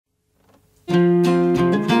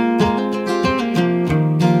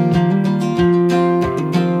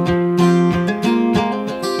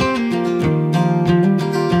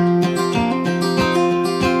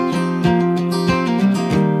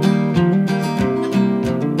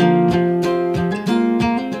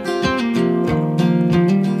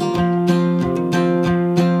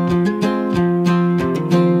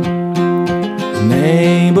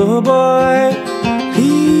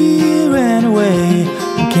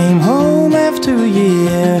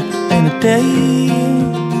day.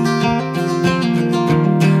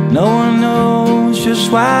 No one knows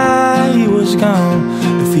just why he was gone,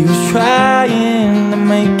 if he was trying to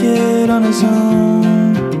make it on his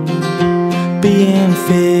own. Being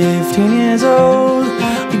 15 years old,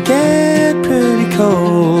 you get pretty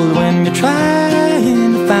cold when you're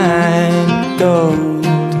trying to find gold.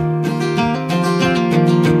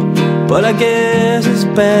 But I guess it's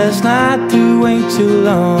best not to wait too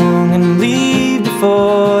long and leave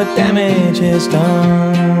before damage is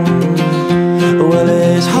done. Well,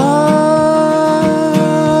 it's harder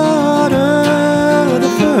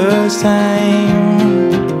the first time.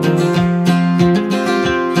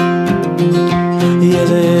 Yes,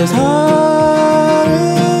 it's harder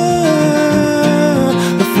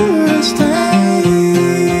the first time.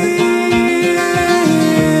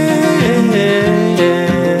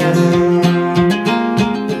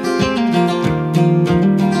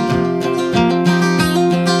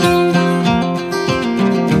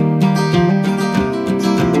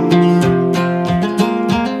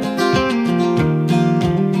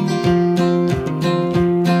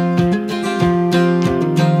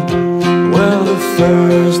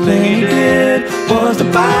 First thing he did was to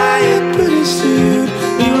buy a pretty suit.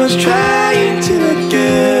 He was trying to look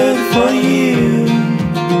good for you.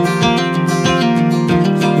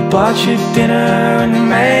 He bought you dinner and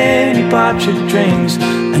man, he bought you drinks,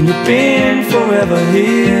 and you've been forever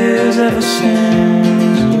his ever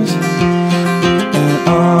since. And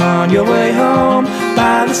on your way home,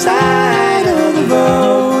 by the side of the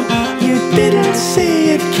road, you didn't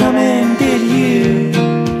see it coming, did you?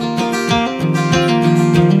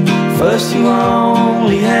 First you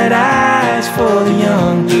only had eyes for the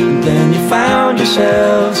young, and then you found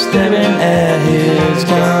yourself staring at his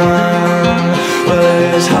gun.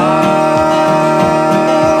 Well, it's harder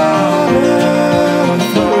the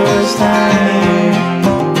first time.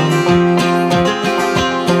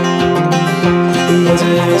 Yes,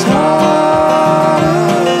 it's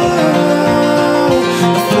harder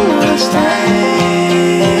the first time.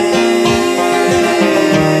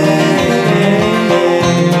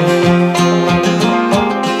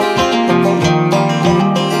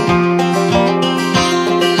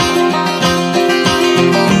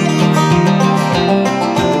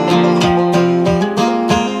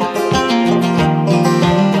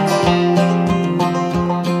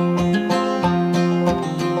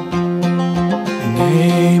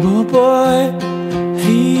 Neighbour boy,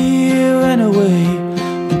 he ran away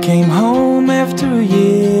and came home after a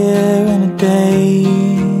year and a day.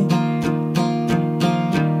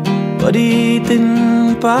 But he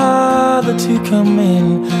didn't bother to come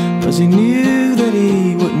in, 'cause he knew that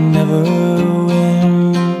he would never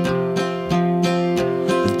win.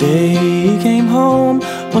 The day he came home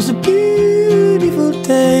was a beautiful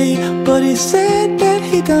day, but he said that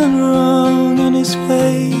he done wrong on his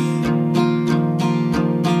way.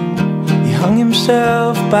 Hung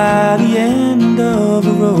himself by the end of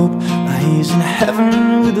a rope. Now he's in heaven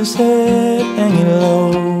with his head hanging low.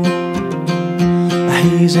 Now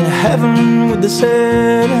he's in heaven with his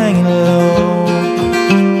head hanging low.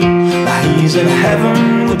 Now he's in heaven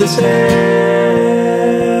with his head